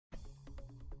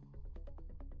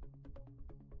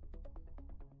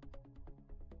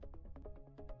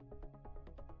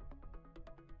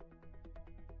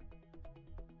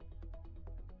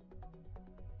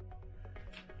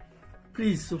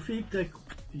Please, Sophie, take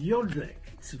your deck.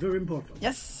 It's very important.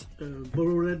 Yes.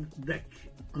 Borrowed deck.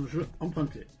 Un jeu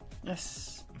emprunté.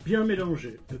 Yes. Bien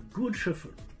mélangé. A good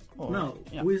shuffle. Oh, now,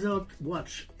 yeah. without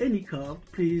watch any card,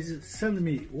 please send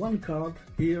me one card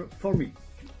here for me.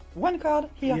 One card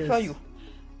here Yes. for you.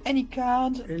 Any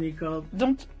card. Any card.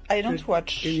 I don't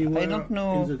watch. Anywhere I don't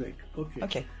know. in the deck. Okay.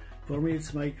 Okay. For me,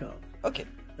 it's my card. Okay.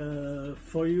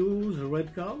 For you, the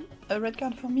red card. A red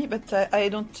card for me, but I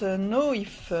don't know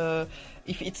if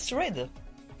it's red.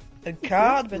 A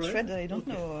card, but red, I don't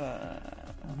know.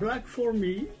 Black for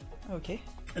me. Okay.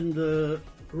 And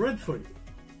red for you.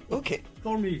 Okay.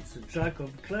 For me, it's a jack of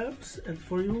clubs, and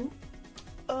for you,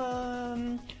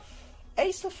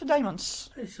 Ace of diamonds.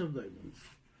 ace of diamonds.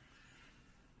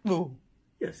 Oh.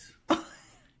 Yes.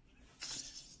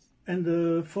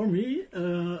 And for me,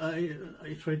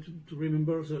 I try to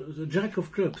remember the jack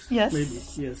of clubs. Yes. Maybe.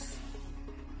 Yes.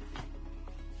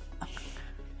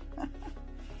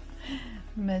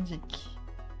 Magic.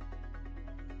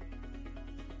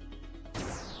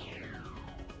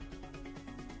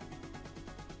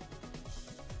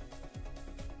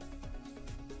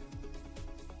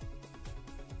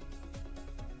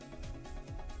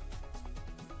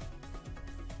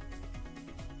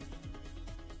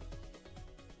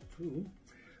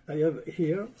 I have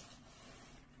here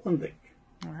one deck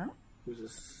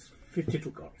with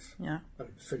 52 cards. Yeah.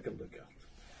 Second card.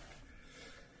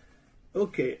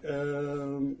 Okay.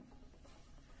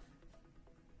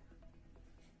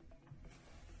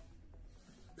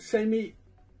 Send me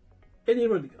any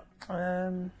red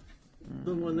card.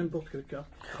 Donne-moi n'importe quelle carte.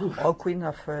 Oh, Queen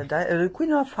of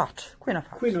Queen of Heart. Queen of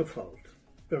Heart. Queen of Heart.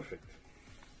 Perfect.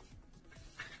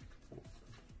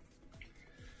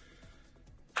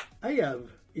 I have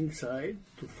inside,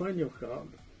 to find your card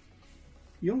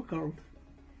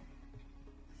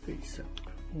face up.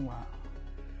 Wow.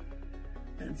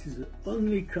 And this is the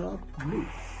only card blue.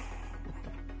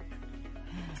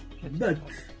 But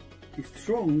it's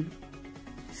strong,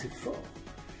 it's a 4.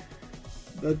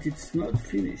 But it's not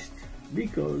finished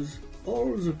because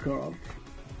all the cards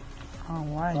are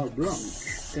blank.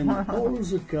 And all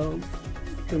the cards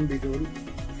can be done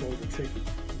for the checking.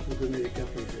 Vous donnez les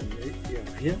cartes, il n'y a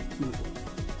rien à voir.